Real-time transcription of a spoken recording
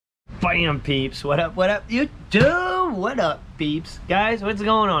Bam, peeps. What up, you do? What up, peeps? Guys, what's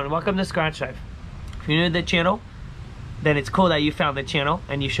going on? Welcome to Scratch Life. If you're new to the channel, then it's cool that you found the channel,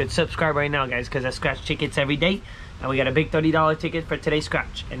 and you should subscribe right now, guys, because I scratch tickets every day, and we got a big $30 ticket for today's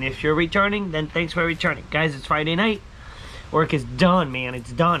scratch. And if you're returning, then thanks for returning. Guys, it's Friday night. Work is done, man.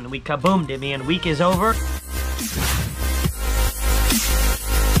 It's done. We kaboomed it, man. Week is over.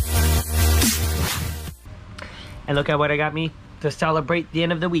 And look at what I got me to celebrate the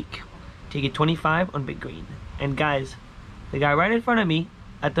end of the week. Ticket 25 on Big Green. And guys, the guy right in front of me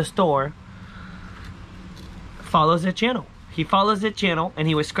at the store follows the channel. He follows the channel, and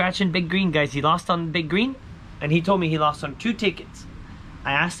he was scratching Big Green, guys. He lost on Big Green, and he told me he lost on 2 tickets.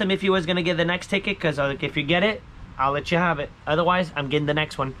 I asked him if he was gonna get the next ticket, because like, if you get it, I'll let you have it. Otherwise, I'm getting the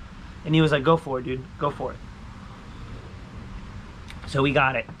next one. And he was like, go for it, dude. Go for it. So we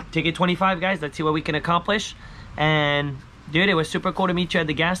got it. Ticket 25, guys. Let's see what we can accomplish. And dude, it was super cool to meet you at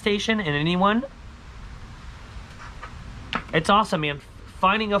the gas station. And anyone, it's awesome, man.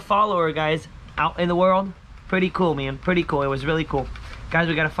 Finding a follower, guys, out in the world, pretty cool, man. Pretty cool. It was really cool. Guys,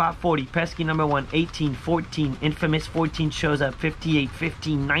 we got a 540, pesky number 1, 18, 14, infamous 14 shows up, 58,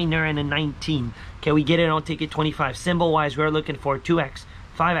 15, 9er, and a 19. Can we get it on ticket 25? Symbol wise, we're looking for 2x,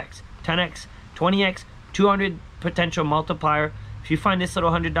 5x, 10x, 20x, 200 potential multiplier. If you find this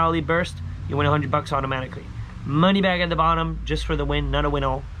little $100 burst, you win $100 automatically. Money bag at the bottom, just for the win, not a win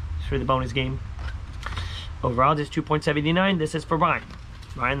all, just for the bonus game. Overall, just 2.79. This is for Ryan.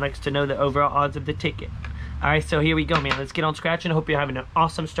 Ryan likes to know the overall odds of the ticket. All right, so here we go, man. Let's get on scratching. I hope you're having an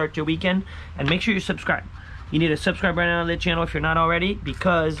awesome start to your weekend, and make sure you subscribe. You need to subscribe right now to the channel if you're not already,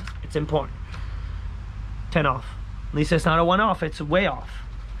 because it's important. 10 off. At least it's not a 1 off, it's way off.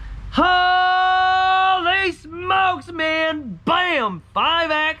 Holy smokes, man! Bam!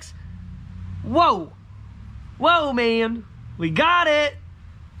 5x. Whoa! Whoa, man! We got it!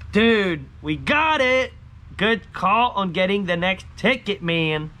 Dude, we got it! Good call on getting the next ticket,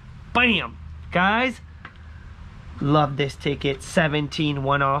 man. Bam! Guys, love this ticket. 17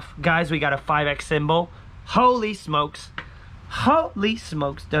 1 off. Guys, we got a 5x symbol. Holy smokes. Holy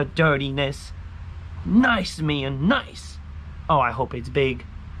smokes, the dirtiness. Nice, man, nice. Oh, I hope it's big.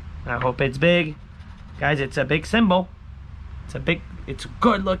 I hope it's big. Guys, it's a big symbol. It's a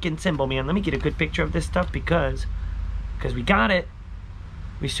good looking symbol, man. Let me get a good picture of this stuff because we got it.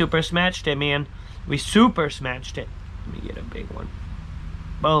 We super smashed it, man. We super smashed it. Let me get a big one.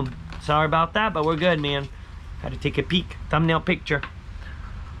 Boom. Sorry about that, but we're good, man. Had to take a peek. Thumbnail picture.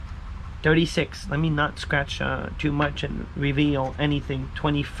 36. Let me not scratch too much and reveal anything.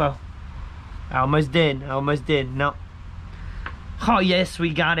 24. I almost did. No. Oh, yes, we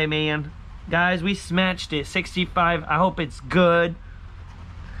got it, man. Guys, we smashed it. 65. I hope it's good.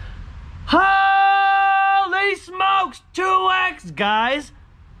 Holy smokes! 2x, guys.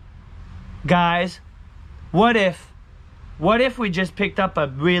 Guys, what if we just picked up a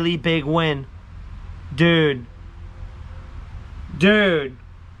really big win? Dude,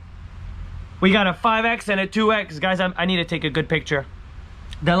 we got a 5x and a 2x. Guys, I need to take a good picture.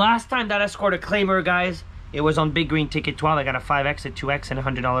 The last time that I scored a claimer, guys, it was on Big Green ticket 12. I got a 5x, a 2x, and a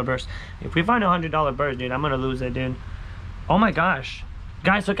 $100 burst. If we find a $100 burst, dude, I'm gonna lose it, dude. Oh my gosh.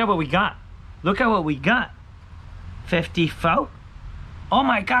 Guys, look at what we got. Look at what we got. 54. Oh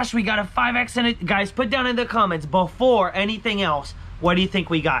my gosh, we got a 5x and it. Guys, put down in the comments before anything else, what do you think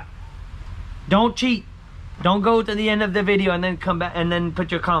we got? Don't cheat. Don't go to the end of the video and then come back and then put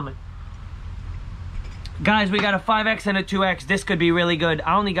your comment. Guys, we got a 5x and a 2x. This could be really good.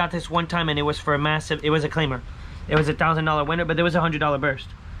 I only got this one time and it was for a massive, it was a claimer. It was a $1,000 winner, but there was a $100 burst.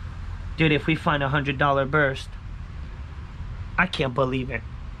 Dude, if we find a $100 burst, I can't believe it.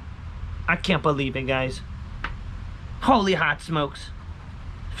 I can't believe it, guys. Holy hot smokes.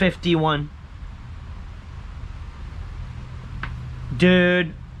 51.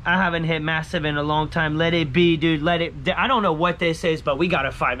 Dude, I haven't hit massive in a long time. Let it be, dude. Let it. I don't know what this is, but we got a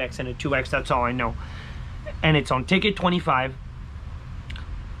 5x and a 2x. That's all I know. And it's on ticket 25.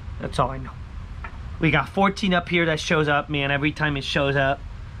 That's all I know. We got 14 up here that shows up, man. Every time it shows up.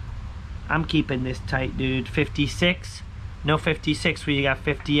 I'm keeping this tight, dude. 56. No 56. We got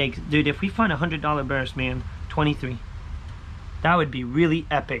 58. Dude, if we find a $100 burst, man. 23. That would be really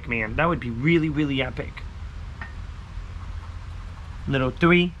epic, man. That would be really, really epic. Little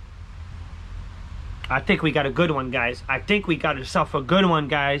 3. I think we got a good one, guys. I think we got ourselves a good one,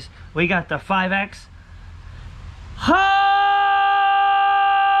 guys. We got the 5x. Holy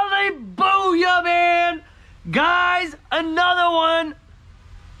booyah, man! Guys, another one.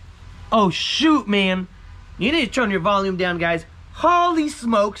 Oh, shoot, man. You need to turn your volume down, guys. Holy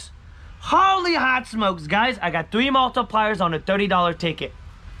smokes. Holy hot smokes, guys. I got 3 multipliers on a $30 ticket.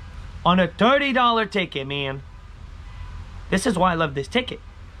 on a $30 ticket, man. This is why I love this ticket.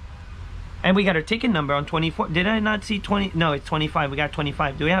 And we got our ticket number on 24. Did I not see 20? No, it's 25. We got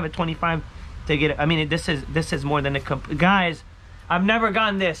 25. Do we have a 25 to get it? I mean, this is more than a guys. I've never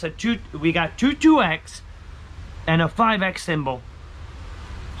gotten this. We got two 2X and a 5X symbol.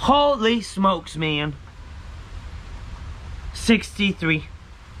 Holy smokes, man. 63.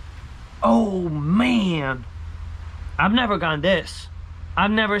 Oh man, I've never gotten this. I've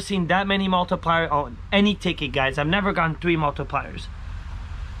never seen that many multipliers on any ticket, guys. I've never gotten 3 multipliers.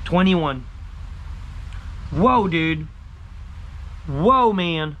 21. Whoa, dude. Whoa,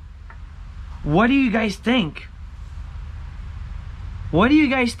 man. What do you guys think? What do you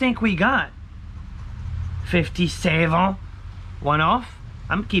guys think we got? 57. One off.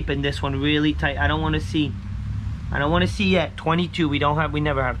 I'm keeping this one really tight. I don't want to see. I don't want to see yet. 22. We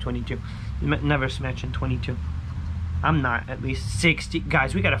never have 22. Never smashing 22. I'm not, at least. 60.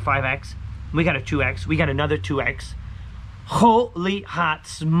 Guys, we got a 5X. We got a 2X. We got another 2X. Holy hot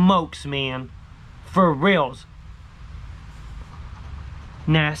smokes, man. For reals.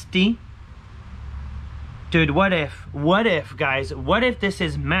 Nasty. Dude, what if, guys, what if this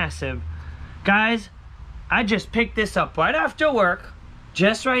is massive? Guys, I just picked this up right after work.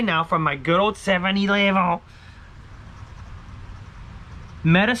 Just right now from my good old 7-Eleven.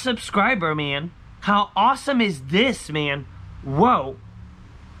 Met a subscriber, man. How awesome is this, man? Whoa.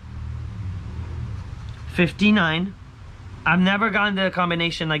 59. I've never gotten to a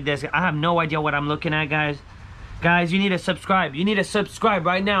combination like this. I have no idea what I'm looking at, guys. Guys, you need to subscribe. You need to subscribe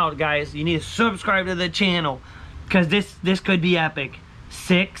right now, guys. You need to subscribe to the channel, because this could be epic.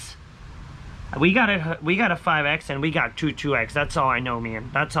 6. We got a 5X and we got 2X. That's all I know, man.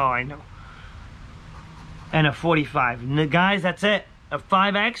 That's all I know. And a 45. Guys, that's it. A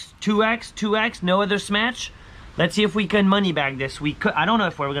 5X, 2X, 2X, no other smash. Let's see if we can money bag this. We could. I don't know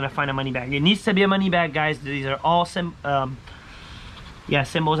if we're gonna find a money bag. It needs to be a money bag, guys. These are all symbols,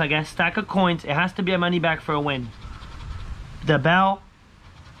 I guess. Stack of coins. It has to be a money bag for a win. The bell.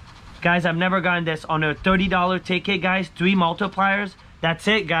 Guys, I've never gotten this on a $30 ticket, guys. 3 multipliers. That's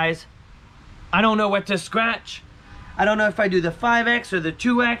it, guys. I don't know what to scratch. I don't know if I do the 5X or the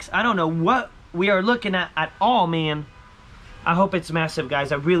 2X. I don't know what we are looking at all, man. I hope it's massive,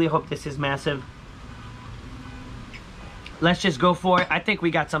 guys. I really hope this is massive. Let's just go for it. I think we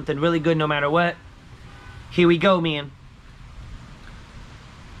got something really good no matter what. Here we go, man.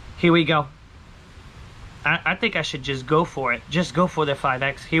 Here we go. I think I should just go for it. Just go for the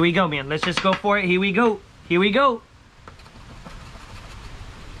 5X. Here we go, man. Let's just go for it. Here we go. Here we go.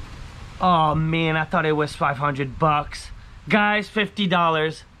 Oh, man. I thought it was 500 bucks. Guys,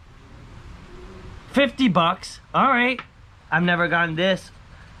 $50. 50 bucks. All right. I've never gotten this.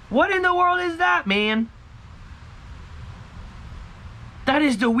 What in the world is that, man? That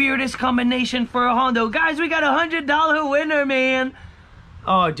is the weirdest combination for a Hondo. Guys, we got a $100 winner, man.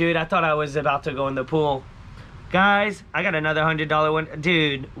 Oh, dude, I thought I was about to go in the pool. Guys, I got another $100 winner.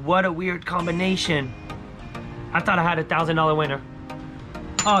 Dude, what a weird combination. I thought I had a $1,000 winner.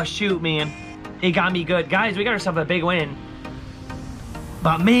 Oh, shoot, man. It got me good. Guys, we got ourselves a big win.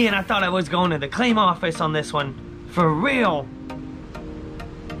 But, man, I thought I was going to the claim office on this one. For real.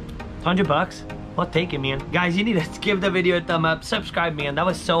 100 bucks. I'll take it, man. Guys, you need to give the video a thumb up. Subscribe, man. That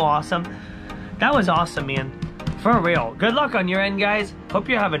was so awesome. That was awesome, man. For real. Good luck on your end, guys. Hope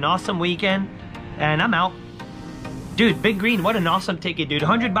you have an awesome weekend. And I'm out. Dude, Big Green, what an awesome ticket, dude.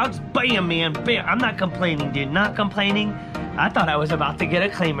 100 bucks. Bam, man. Bam. I'm not complaining, dude. Not complaining. I thought I was about to get a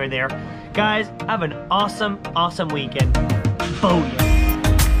claimer there. Guys, have an awesome, awesome weekend. Booyah.